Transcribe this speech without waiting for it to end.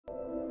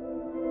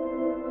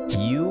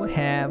You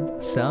have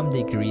some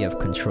degree of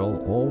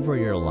control over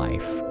your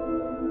life.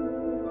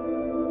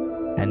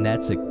 And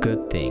that's a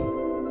good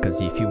thing.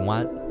 Because if you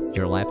want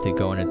your life to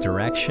go in a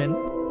direction,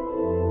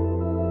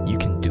 you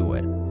can do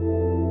it.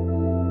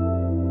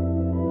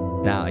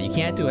 Now, you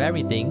can't do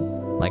everything.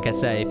 Like I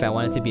said, if I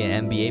wanted to be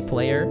an NBA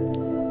player,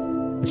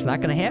 it's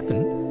not gonna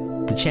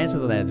happen. The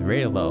chances of that is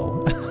very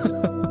low.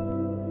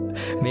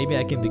 Maybe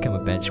I can become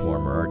a bench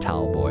warmer or a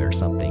towel boy or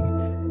something.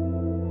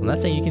 I'm not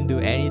saying you can do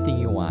anything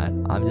you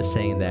want. I'm just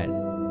saying that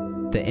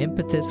the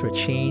impetus for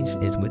change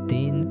is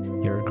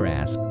within your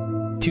grasp.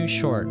 Too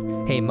short.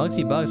 Hey,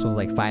 Muggsy Bogues was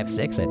like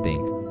 5'6", I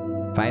think.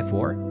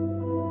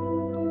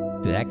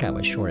 5'4"? Dude, that guy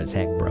was short as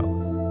heck, bro.